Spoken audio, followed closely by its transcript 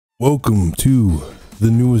Welcome to the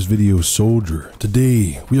newest video, Soldier.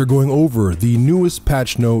 Today we are going over the newest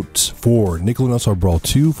patch notes for Nickelodeon Brawl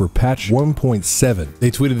 2 for patch 1.7. They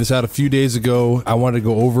tweeted this out a few days ago. I wanted to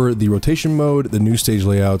go over the rotation mode, the new stage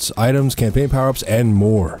layouts, items, campaign power-ups, and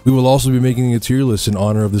more. We will also be making a tier list in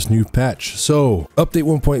honor of this new patch. So, update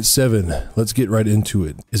 1.7, let's get right into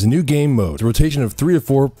it. Is a new game mode. The rotation of 3 to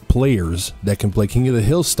 4 players that can play King of the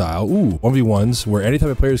Hill style. 1v1s, where anytime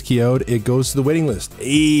a player is KO'd, it goes to the waiting list.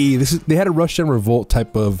 Hey, they had a Rushdown Revolt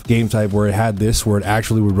type of game type where it had this, where it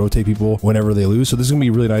actually would rotate people whenever they lose. So this is gonna be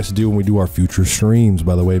really nice to do when we do our future streams.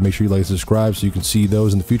 By the way, make sure you like and subscribe so you can see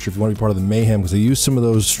those in the future if you want to be part of the mayhem, because they use some of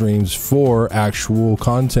those streams for actual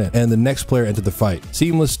content. And the next player entered the fight.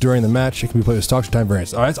 Seamless during the match. It can be played with stocks or time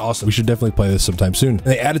variants. Oh, that's awesome. We should definitely play this sometime soon. And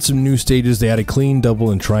they added some new stages. They added clean,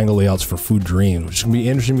 double, and triangle layouts for Food Dreams, which is gonna be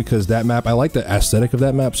interesting because that map, I like the aesthetic of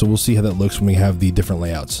that map, so we'll see how that looks when we have the different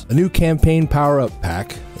layouts. A new campaign power-up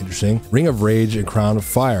pack. Interesting. Ring of Rage and Crown of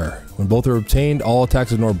Fire. When both are obtained, all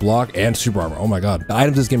attacks ignore block and super armor. Oh my god. The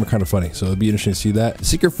items in this game are kind of funny, so it'd be interesting to see that. The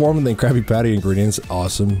secret form and then Krabby Patty ingredients.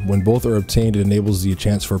 Awesome. When both are obtained, it enables the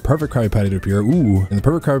chance for a perfect Krabby Patty to appear. Ooh. And the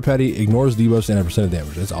perfect Krabby Patty ignores debuffs and a % of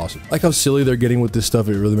damage. That's awesome. Like how silly they're getting with this stuff.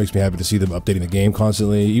 It really makes me happy to see them updating the game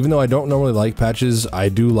constantly. Even though I don't normally like patches, I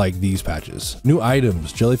do like these patches. New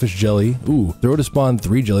items. Jellyfish Jelly. Ooh. Throw to spawn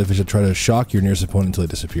 3 jellyfish that try to shock your nearest opponent until they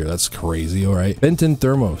disappear. That's crazy, alright. Benton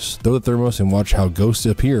Thermos. Throw the thermos and watch how ghosts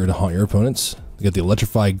appear to haunt your opponents. You get the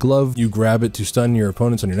electrified glove. You grab it to stun your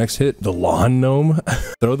opponents on your next hit. The lawn gnome.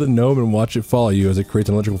 Throw the gnome and watch it follow you as it creates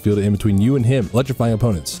an electrical field in between you and him, electrifying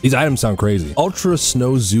opponents. These items sound crazy. Ultra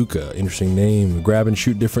Snow Zuka. Interesting name. Grab and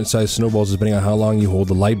shoot different sized snowballs depending on how long you hold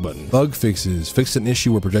the light button. Bug fixes. Fixed an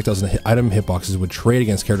issue where projectiles and item hitboxes would trade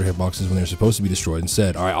against character hitboxes when they're supposed to be destroyed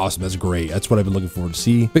instead. Alright, awesome. That's great. That's what I've been looking forward to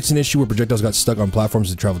see. Fixed an issue where projectiles got stuck on platforms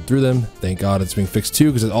that traveled through them. Thank God it's being fixed too,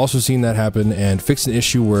 because I've also seen that happen. And fixed an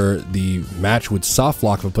issue where the match would soft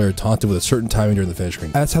lock if a player taunted with a certain timing during the finish screen.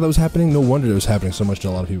 That's how that was happening. No wonder it was happening so much to a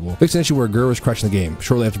lot of people. Fixed an issue where GERTIE was crashing the game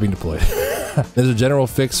shortly after being deployed. There's a general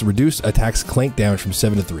fix. Reduced attacks clank damage from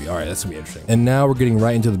 7 to 3. Alright, that's gonna be interesting. And now we're getting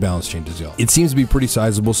right into the balance changes, y'all. It seems to be pretty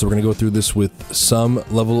sizable, so we're gonna go through this with some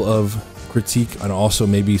level of critique and also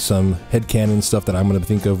maybe some headcanon stuff that I'm going to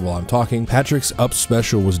think of while I'm talking. Patrick's up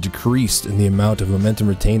special was decreased in the amount of momentum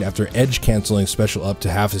retained after edge canceling special up to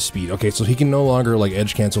half his speed. Okay, so he can no longer like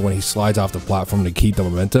edge cancel when he slides off the platform to keep the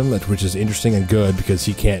momentum, which is interesting and good because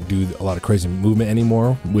he can't do a lot of crazy movement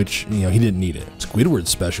anymore, which, you know, he didn't need it. Squidward's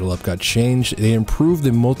special up got changed. They improved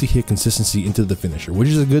the multi-hit consistency into the finisher, which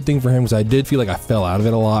is a good thing for him because I did feel like I fell out of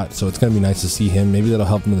it a lot, so it's going to be nice to see him. Maybe that'll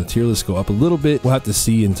help him in the tier list go up a little bit. We'll have to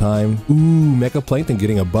see in time. Ooh, Mecha Plankton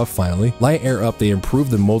getting a buff finally. Light air up, they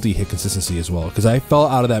improved the multi-hit consistency as well, because I fell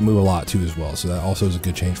out of that move a lot too as well, so that also is a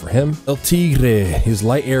good change for him. El Tigre, his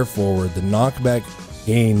light air forward, the knockback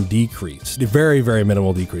gain decreased. A very, very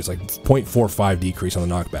minimal decrease, like 0.45 decrease on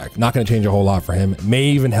the knockback. Not going to change a whole lot for him. May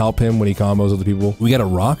even help him when he combos other people. We got a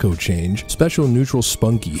Rocko change. Special neutral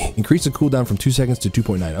spunky. Increase the cooldown from 2 seconds to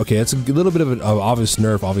 2.9. Okay, that's a little bit of an obvious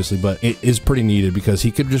nerf, obviously, but it is pretty needed because he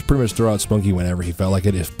could just pretty much throw out Spunky whenever he felt like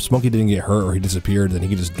it. If Spunky didn't get hurt or he disappeared, then he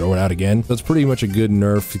could just throw it out again. That's pretty much a good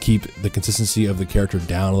nerf to keep the consistency of the character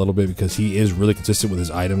down a little bit because he is really consistent with his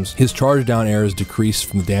items. His charge down air is decreased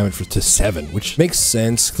from the damage to 7, which makes sense.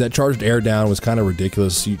 That charged air down was kind of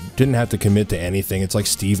ridiculous. You didn't have to commit to anything. It's like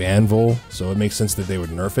Steve Anvil, so it makes sense that they would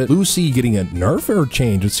nerf it. Lucy getting a nerf or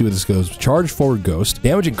change. Let's see where this goes. Charge forward ghost.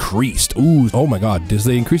 Damage increased. Ooh, oh my god. Does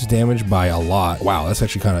they increase the damage by a lot? Wow, that's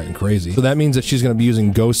actually kind of crazy. So that means that she's going to be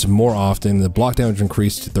using ghosts more often. The block damage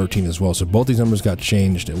increased to 13 as well. So both these numbers got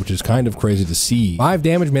changed, which is kind of crazy to see. 5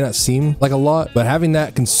 damage may not seem like a lot, but having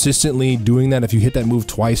that consistently doing that, if you hit that move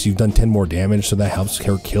twice, you've done 10 more damage, so that helps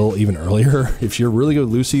her kill even earlier. If you're really good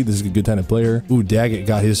with Lucy, this is a good time to play her. Ooh, Dagget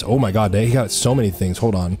got his, oh my god, he got so many things.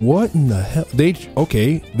 Hold on. What in the hell?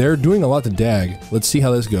 Okay, they're doing a lot to Dag. Let's see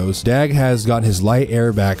how this goes. Dag has gotten his light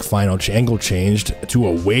air back final angle changed to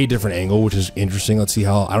a way different angle, which is interesting. Let's see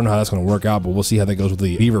how, I don't know how that's going to work out, but we'll see how that goes with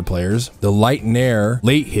the Beaver players. The light and air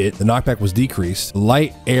late hit, the knockback was decreased.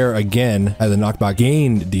 Light air again had the knockback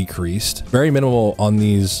gain decreased. Very minimal on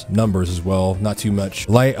these numbers as well, not too much.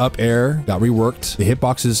 Light up air got reworked. The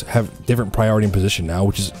hitboxes have different priority and position position now,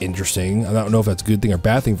 which is interesting. I don't know if that's a good thing or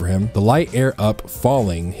bad thing for him. The light air up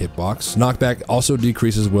falling hitbox. Knockback also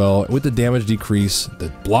decreases well. With the damage decrease, the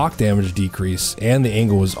block damage decrease, and the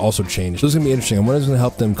angle was also changed. So it's gonna be interesting. I wonder if it's gonna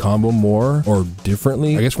help them combo more or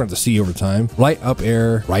differently. I guess we're gonna have to see over time. Light up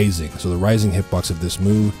air rising. So the rising hitbox of this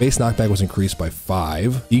move. Base knockback was increased by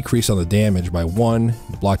 5. Decrease on the damage by 1.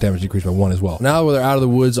 The block damage decreased by 1 as well. Now we're out of the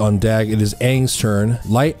woods on Dag. It is Aang's turn.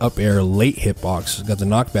 Light up air late hitbox got the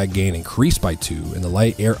knockback gain increased by 2, and the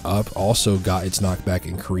light air up also got its knockback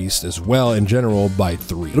increased as well in general by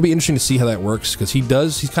 3. It'll be interesting to see how that works because he's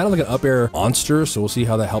kind of like an up air monster, so we'll see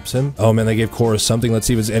how that helps him. Oh man, they gave KORRA something. Let's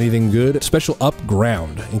see if it's anything good. Special up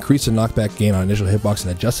ground increased the knockback gain on initial hitbox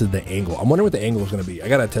and adjusted the angle. I'm wondering what the angle is going to be. I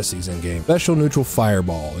gotta test these in game. Special neutral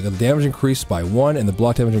fireball. We got the damage increased by 1 and the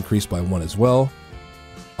block damage increased by 1 as well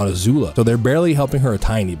on AZULA. So they're barely helping her a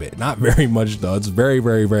tiny bit. Not very much though. It's very,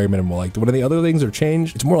 very, very minimal. Like one of the other things are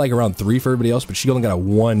changed. It's more like around 3 for everybody else, but she only got a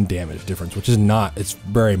 1 damage difference, which is not, it's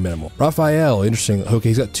very minimal. RAPHAEL, interesting. Okay,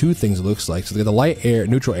 he's got 2 things it looks like. So they got the light air,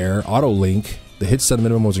 neutral air, auto link. The hit stun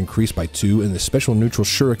minimum was increased by 2, and the special neutral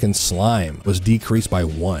shuriken slime was decreased by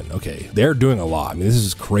 1. Okay, they're doing a lot. I mean, this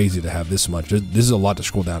is crazy to have this much. This is a lot to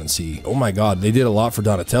scroll down and see. Oh my god, they did a lot for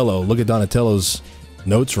Donatello. Look at Donatello's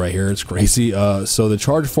notes right here. It's crazy. So the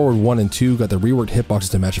charge forward 1 and 2 got the reworked hitboxes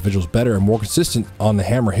to match visuals better and more consistent on the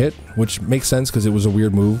hammer hit, which makes sense because it was a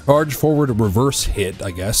weird move. Charge forward reverse hit, I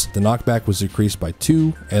guess. The knockback was decreased by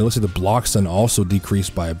 2, and it looks like the block stun also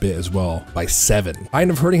decreased by a bit as well, by 7. Kind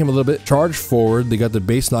of hurting him a little bit. Charge forward, they got the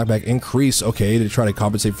base knockback increase. Okay, they try to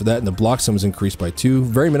compensate for that, and the block stun was increased by 2.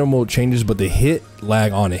 Very minimal changes, but the hit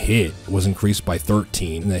lag on a hit was increased by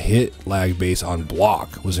 13, and the hit lag base on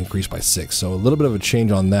block was increased by 6. So a little bit of a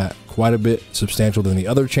change on that, quite a bit substantial than the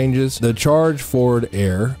other changes. The charge forward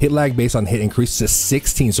air hit lag based on hit increased to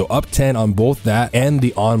 16, so up 10 on both that and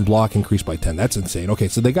the on block increased by 10. That's insane. Okay,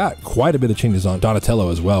 so they got quite a bit of changes on Donatello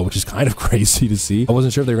as well, which is kind of crazy to see. I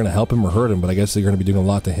wasn't sure if they were going to help him or hurt him, but I guess they're going to be doing a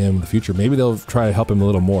lot to him in the future. Maybe they'll try to help him a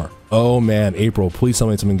little more. Oh man, April, please tell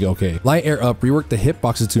me something good. Okay, light air up, rework the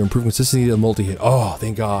hitboxes to improve consistency of the multi-hit. Oh,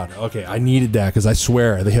 thank God. Okay, I needed that because I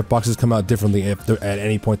swear the hitboxes come out differently if they're at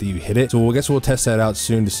any point that you hit it. So I guess we'll test that out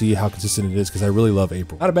soon to see how consistent it is because I really love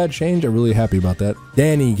April. Not a bad change. I'm really happy about that.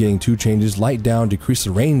 Danny getting 2 changes. Light down, decrease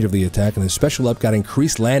the range of the attack, and the special up got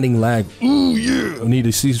increased landing lag. Ooh, yeah. I need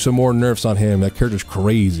to see some more nerfs on him. That character's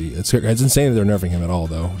crazy. It's insane that they're nerfing him at all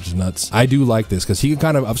though, which is nuts. I do like this because he can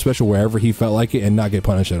kind of up special wherever he felt like it and not get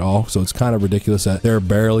punished at all. So it's kind of ridiculous that they're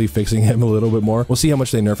barely fixing him a little bit more. We'll see how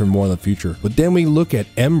much they nerf him more in the future. But then we look at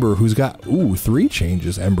Ember, who's got 3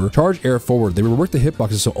 changes. Ember charge air forward. They reworked the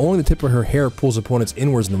hitboxes so only the tip of her hair pulls opponents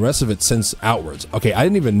inwards and the rest of it sends outwards. Okay, I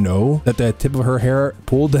didn't even know that the tip of her hair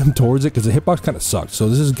pulled them towards it because the hitbox kind of sucked. So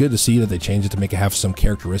this is good to see that they changed it to make it have some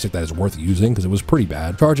characteristic that is worth using because it was pretty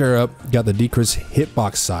bad. Charge air up got the decreased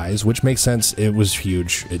hitbox size, which makes sense. It was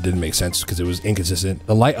huge. It didn't make sense because it was inconsistent.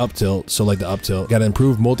 The light up tilt, so like the up tilt, got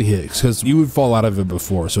improved multi-hits because you would fall out of it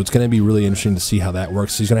before. So it's going to be really interesting to see how that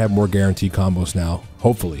works. He's going to have more guaranteed combos now.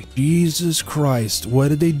 Hopefully. Jesus Christ, what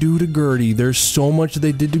did they do to GERTIE? There's so much that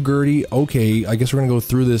they did to GERTIE. Okay, I guess we're gonna go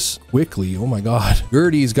through this quickly. Oh my god.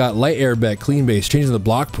 GERTIE's got light air back, clean base, changing the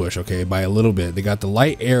block push, okay, by a little bit. They got the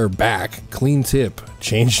light air back, clean tip,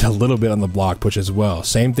 changed a little bit on the block push as well.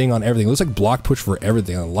 Same thing on everything. It looks like block push for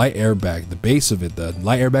everything. On the light air back, the base of it, the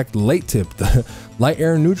light air back, the late tip, the light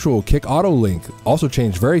air neutral, kick auto link, also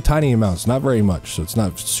changed very tiny amounts, not very much, so it's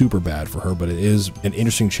not super bad for her, but it is an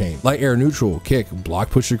interesting change. Light air neutral, kick, block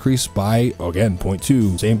push decreased by, again,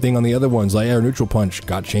 0.2. Same thing on the other ones. Light air neutral punch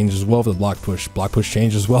got changed as well for the block push. Block push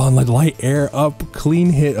changed as well, and like light air up, clean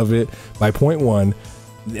hit of it by 0.1.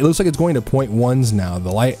 It looks like it's going to 0.1s now.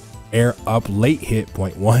 The light air up late hit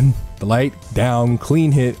 0.1. The light down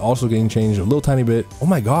clean hit also getting changed a little tiny bit. Oh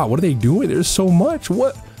my god, what are they doing? There's so much.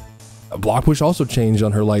 What? Block push also changed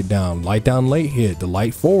on her light down late hit, the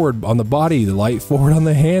light forward on the body, the light forward on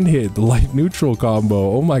the hand hit, the light neutral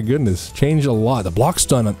combo. Oh my goodness, changed a lot. The block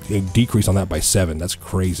stun decreased on that by 7. That's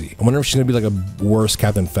crazy. I wonder if she's gonna be like a worse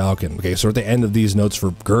Captain Falcon. Okay, so at the end of these notes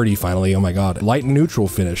for GERTIE finally, oh my god, light neutral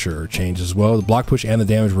finisher changed as well. The block push and the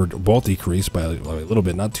damage were both decreased by a little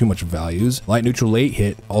bit, not too much values. Light neutral late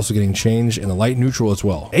hit also getting changed, and the light neutral as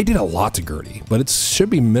well. They did a lot to GERTIE, but it should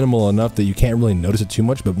be minimal enough that you can't really notice it too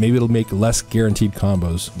much, but maybe it'll make make less guaranteed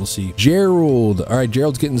combos. We'll see. Gerald. All right,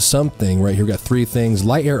 Gerald's getting something right here. We got 3 things.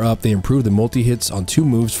 Light air up. They improved the multi-hits on 2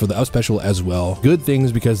 moves for the up special as well. Good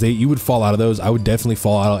things because you would fall out of those. I would definitely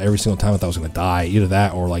fall out every single time if I was going to die. Either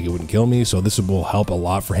that or like it wouldn't kill me. So this will help a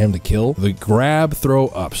lot for him to kill. The grab, throw,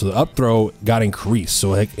 up. So the up throw got increased. So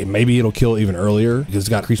like, maybe it'll kill even earlier because it's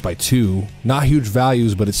got increased by 2. Not huge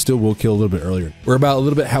values, but it still will kill a little bit earlier. We're about a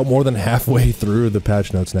little bit more than halfway through the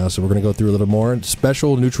patch notes now. So we're going to go through a little more.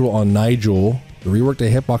 Special neutral on Nigel. Rework the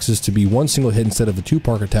hitboxes to be 1 single hit instead of a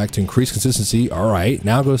 2-part attack to increase consistency. All right,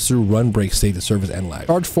 now goes through run break state to serve as end lag.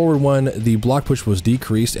 Charge forward 1, the block push was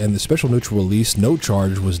decreased, and the special neutral release, no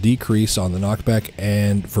charge, was decreased on the knockback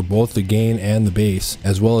and for both the gain and the base,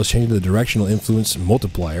 as well as changing the directional influence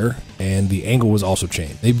multiplier, and the angle was also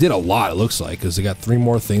changed. They did a lot, it looks like, because they got 3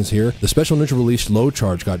 more things here. The special neutral release low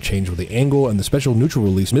charge got changed with the angle, and the special neutral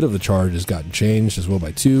release mid of the charge has gotten changed as well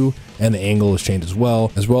by 2, and the angle is changed as well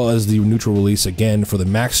as the neutral release again for the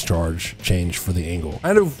max charge change for the angle.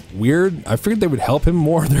 Kind of weird. I figured they would help him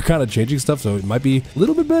more. They're kind of changing stuff, so it might be a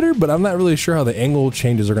little bit better, but I'm not really sure how the angle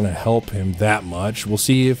changes are going to help him that much. We'll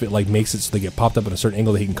see if it like makes it so they get popped up at a certain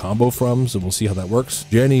angle that he can combo from, so we'll see how that works.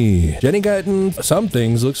 Jenny gotten some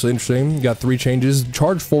things. Looks interesting. Got 3 changes.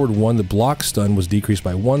 Charge forward 1, the block stun was decreased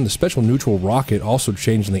by 1. The special neutral rocket also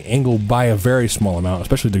changed in the angle by a very small amount,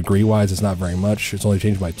 especially degree wise. It's not very much. It's only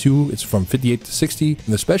changed by 2. It's from 58 to 60.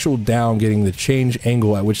 And the special down getting the change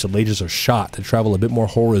angle at which the lasers are shot to travel a bit more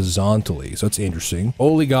horizontally. So it's interesting.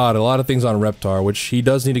 Holy God, a lot of things on REPTAR, which he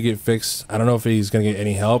does need to get fixed. I don't know if he's going to get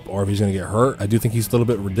any help or if he's going to get hurt. I do think he's a little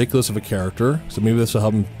bit ridiculous of a character. So maybe this will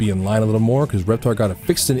help him be in line a little more because REPTAR got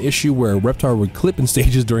fixed an issue where REPTAR would clip in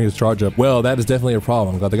stages during his charge up. Well, that is definitely a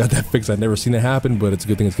problem. I'm glad they got that fixed. I've never seen it happen, but it's a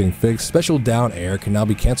good thing it's getting fixed. Special down air can now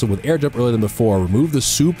be canceled with air jump earlier than before. Remove the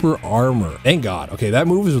super armor. Thank God. Okay, that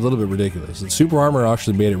move is a little bit ridiculous. The super armor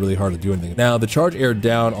actually made it really hard to do anything. Now, the charge air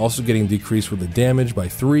down also getting decreased with the damage by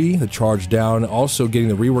 3. The charge down also getting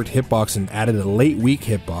the reworked hitbox and added a late weak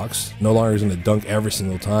hitbox. No longer is going to dunk every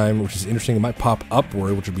single time, which is interesting. It might pop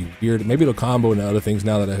upward, which would be weird. Maybe it'll combo into other things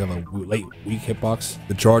now that I have a late weak hitbox.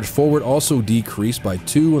 The charge forward also decreased by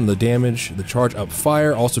 2 and the damage. The charge up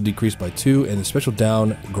fire also decreased by 2, and the special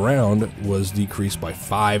down ground was decreased by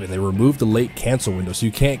 5, and they removed the late cancel window, so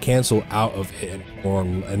you can't cancel out of it or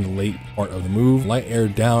in the late part of the move. Light air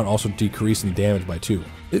down also decreased in damage by 2.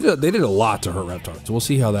 They did a lot to hurt REPTAR, so we'll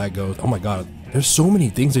see how that goes. Oh my God, there's so many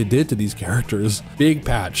things they did to these characters. Big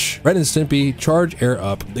patch. Ren and Stimpy, charge air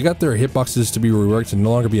up. They got their hitboxes to be reworked to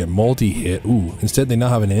no longer be a multi-hit. Ooh, instead they now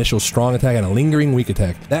have an initial strong attack and a lingering weak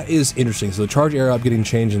attack. That is interesting. So the charge air up getting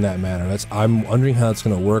changed in that manner. I'm wondering how it's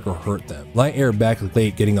going to work or hurt them. Light air back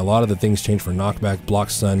late getting a lot of the things changed for knockback, block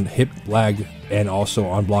stun, hip lag, and also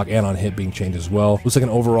on block and on hit being changed as well. Looks like an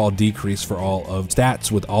overall decrease for all of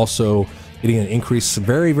stats with also getting an increase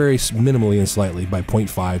very, very minimally and slightly by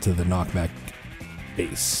 0.5 to the knockback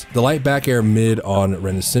base. The light back air mid on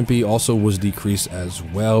Ren and Stimpy also was decreased as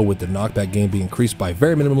well, with the knockback gain being increased by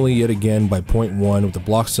very minimally yet again by 0.1, with the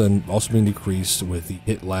block stun also being decreased, with the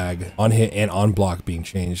hit lag on hit and on block being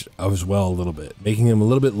changed as well a little bit, making him a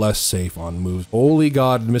little bit less safe on moves. Holy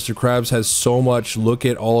God, Mr. KRABS has so much. Look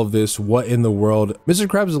at all of this. What in the world? Mr.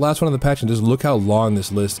 KRABS is the last one in the patch, and just look how long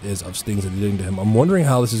this list is of things that are doing to him. I'm wondering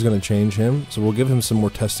how this is going to change him, so we'll give him some more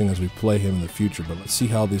testing as we play him in the future, but let's see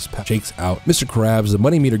how this patch shakes out. Mr. KRABS, the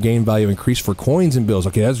money meter gain value increased for coins and bills.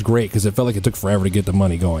 Okay, that's great because it felt like it took forever to get the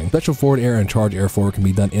money going. Special forward air and charge air forward can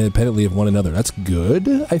be done independently of one another. That's good,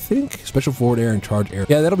 I think. Special forward air and charge air.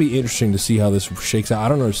 Yeah, that'll be interesting to see how this shakes out. I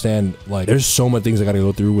don't understand, like, there's so many things I gotta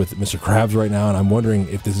go through with Mr. KRABS right now, and I'm wondering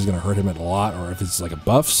if this is gonna hurt him a lot or if it's like a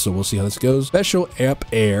buff, so we'll see how this goes. Special up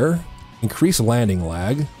air, increased landing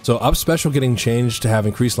lag. So up special getting changed to have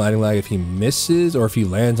increased landing lag if he misses or if he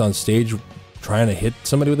lands on stage trying to hit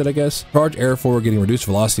somebody with it, I guess. Charge air forward getting reduced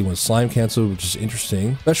velocity when slime canceled, which is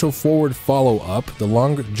interesting. Special forward follow up. The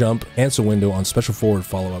long jump cancel window on special forward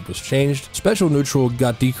follow up was changed. Special neutral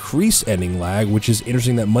got decreased ending lag, which is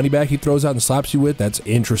interesting. That money back he throws out and slaps you with, that's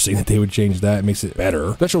interesting that they would change that. It makes it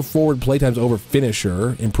better. Special forward playtimes over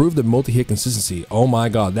finisher. Improved the multi-hit consistency. Oh my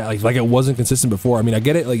God, that like it wasn't consistent before. I mean, I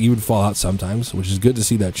get it, like you would fall out sometimes, which is good to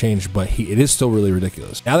see that change, but it is still really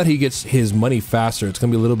ridiculous. Now that he gets his money faster, it's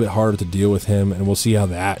gonna be a little bit harder to deal with him him, and we'll see how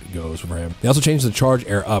that goes for him. They also changed the charge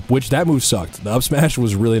air up, which that move sucked. The up smash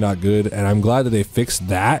was really not good, and I'm glad that they fixed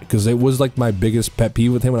that because it was like my biggest pet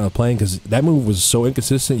peeve with him when I was playing because that move was so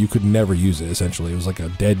inconsistent you could never use it. Essentially, it was like a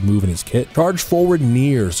dead move in his kit. Charge forward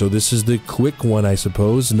near, so this is the quick one, I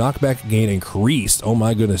suppose. Knockback gain increased. Oh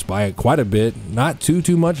my goodness, by quite a bit. Not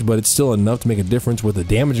too much, but it's still enough to make a difference with the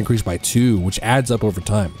damage increased by 2, which adds up over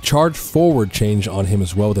time. Charge forward change on him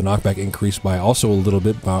as well with the knockback increase by also a little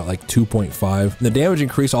bit, about like 2.5. The damage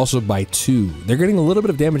increase also by 2. They're getting a little bit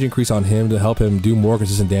of damage increase on him to help him do more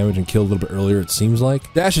consistent damage and kill a little bit earlier, it seems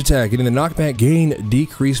like. Dash attack, getting the knockback gain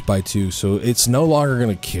decreased by 2, so it's no longer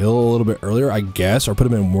going to kill a little bit earlier, I guess, or put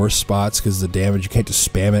him in worse spots because the damage, you can't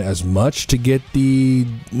just spam it as much to get the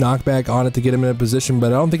knockback on it to get him in a position, but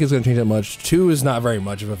I don't think it's going to change that much. 2 is not very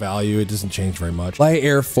much of a value. It doesn't change very much. Light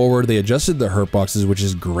air forward, they adjusted the hurt boxes, which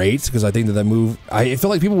is great because I think that move, I feel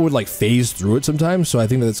like people would like phase through it sometimes, so I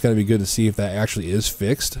think that it's going to be good to see if that actually is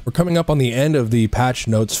fixed. We're coming up on the end of the patch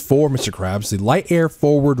notes for Mr. KRABS. The light air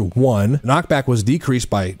forward 1, knockback was decreased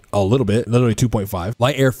by a little bit, literally 2.5.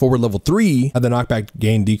 Light air forward level 3 had the knockback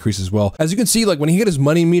gain decrease as well. As you can see, like when he hit his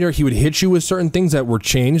money meter, he would hit you with certain things that were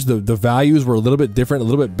changed. The values were a little bit different, a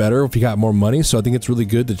little bit better if he got more money, so I think it's really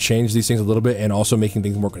good to change these things a little bit and also making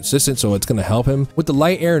things more consistent, so it's going to help him. With the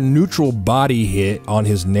light air neutral body hit on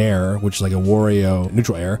his Nair, which is like a Wario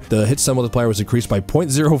neutral air, the hit stun multiplier was increased by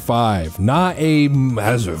 0.05. Not a,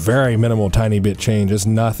 that's a very minimal tiny bit change. It's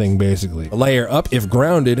nothing basically. The light air up, if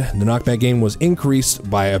grounded, the knockback gain was increased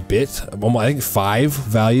by a bit, I think 5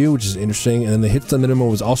 value, which is interesting, and then the hit stun minimum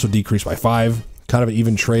was also decreased by 5. Kind of an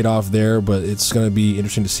even trade-off there, but it's going to be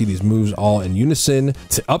interesting to see these moves all in unison.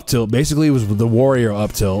 To up tilt, basically it was the Warrior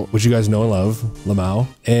up tilt, which you guys know and love, Lamau.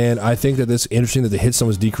 And I think that it's interesting that the hit stun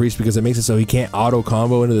was decreased because it makes it so he can't auto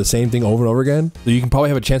combo into the same thing over and over again. So you can probably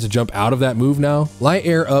have a chance to jump out of that move now. Light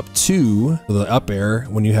air up 2, the up air,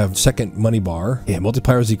 when you have second money bar. Yeah,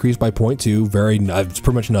 multiplier was decreased by 0.2, it's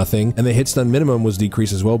pretty much nothing. And the hit stun minimum was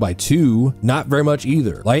decreased as well by 2, not very much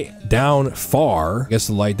either. Light down far, I guess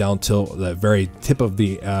the light down tilt, that very tip of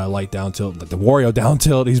the light down tilt, like the Wario down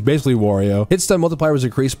tilt, he's basically Wario. Hit stun multiplier was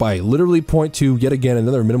increased by literally 0.2, yet again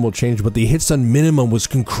another minimal change, but the hit stun minimum was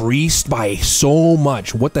increased by so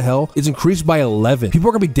much. What the hell? It's increased by 11. People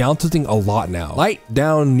are gonna be down tilting a lot now. Light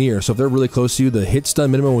down near, so if they're really close to you, the hit stun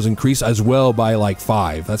minimum was increased as well by like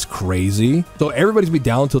 5. That's crazy. So everybody's gonna be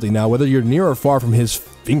down tilting now, whether you're near or far from his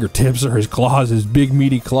fingertips or his claws, his big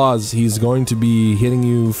meaty claws. He's going to be hitting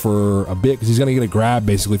you for a bit because he's going to get a grab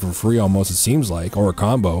basically for free almost, it seems like, or a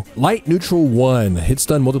combo. Light neutral 1, hit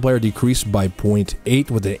stun multiplier decreased by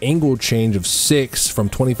 0.8 with an angle change of 6 from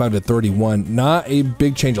 25 to 31. Not a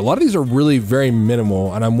big change. A lot of these are really very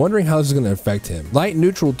minimal, and I'm wondering how this is going to affect him. Light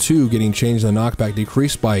neutral 2 getting changed, the knockback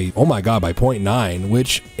decreased by, oh my god, by 0.9,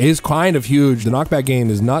 which is kind of huge. The knockback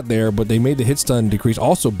gain is not there, but they made the hit stun decrease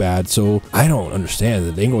also bad, so I don't understand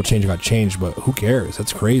it. The angle change got changed, but who cares?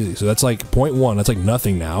 That's crazy. So that's like 0.1. That's like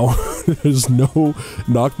nothing now. There's no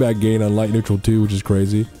knockback gain on light neutral 2, which is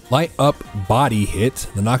crazy. Light up body hit,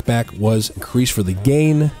 the knockback was increased for the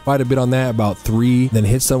gain quite a bit on that, about 3. Then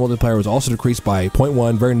hit stun multiplier was also decreased by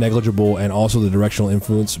 0.1, very negligible, and also the directional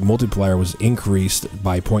influence multiplier was increased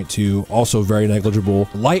by 0.2, also very negligible.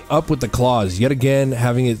 Light up with the claws, yet again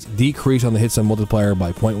having it decrease on the hit stun multiplier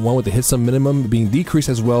by 0.1, with the hit stun minimum being decreased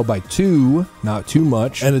as well by 2, not too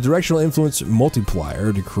much, and the directional influence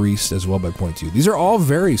multiplier decreased as well by 0.2. These are all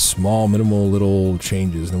very small, minimal little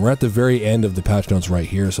changes, and we're at the very end of the patch notes right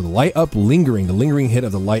here. So the light up lingering, the lingering hit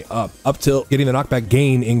of the light up tilt, getting the knockback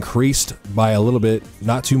gain increased by a little bit,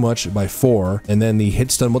 not too much, by 4. And then the hit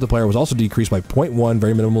stun multiplier was also decreased by 0.1,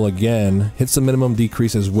 very minimal again. Hit stun minimum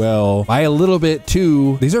decrease as well by a little bit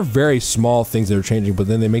too. These are very small things that are changing, but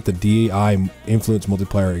then they make the DI influence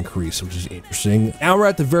multiplier increase, which is interesting. Now we're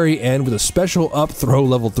at the very end with a special up throw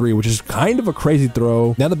level 3, which is kind of a crazy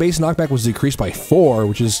throw. Now the base knockback was decreased by 4,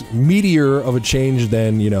 which is meteor of a change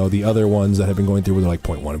than, you know, the other ones that have been going through where they're like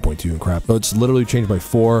 0.1 and 0.2 and crap. So it's literally changed by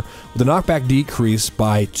 4 with the knockback decrease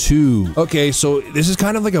by 2. Okay, so this is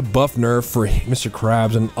kind of like a buff nerf for Mr.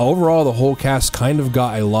 KRABS, and overall the whole cast kind of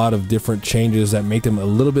got a lot of different changes that make them a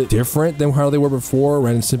little bit different than how they were before.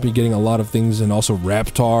 Ren and Stimpy getting a lot of things, and also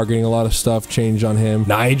REPTAR getting a lot of stuff changed on him.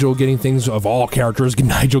 Nigel getting things of all characters,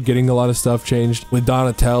 Nigel getting a lot of stuff changed. With with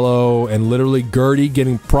Donatello and literally Gertie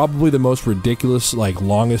getting probably the most ridiculous, like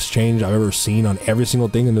longest change I've ever seen on every single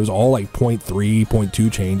thing, and it was all like 0.3,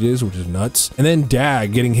 0.2 changes, which is nuts. And then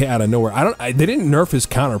Dag getting hit out of nowhere. They didn't nerf his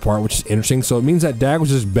counterpart, which is interesting, so it means that Dag was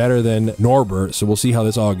just better than Norbert, so we'll see how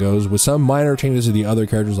this all goes, with some minor changes to the other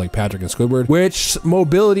characters like Patrick and Squidward, which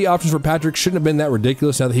mobility options for Patrick shouldn't have been that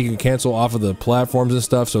ridiculous now that he can cancel off of the platforms and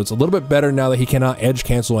stuff, so it's a little bit better now that he cannot edge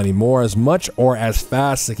cancel anymore as much or as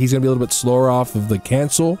fast. Like, he's gonna be a little bit slower off of the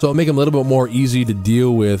cancel, so it'll make him a little bit more easy to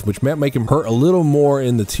deal with, which might make him hurt a little more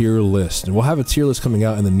in the tier list. And we'll have a tier list coming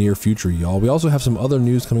out in the near future, y'all. We also have some other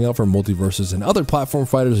news coming out for Multiverses and other platform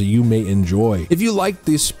fighters that you may enjoy. If you like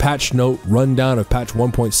this patch note rundown of patch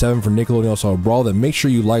 1.7 for Nickelodeon All-Star Brawl, then make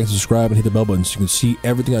sure you like and subscribe and hit the bell button so you can see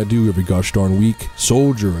everything I do every gosh darn week.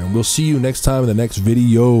 Soldier, and we'll see you next time in the next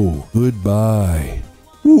video. Goodbye.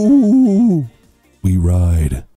 Woo! We ride.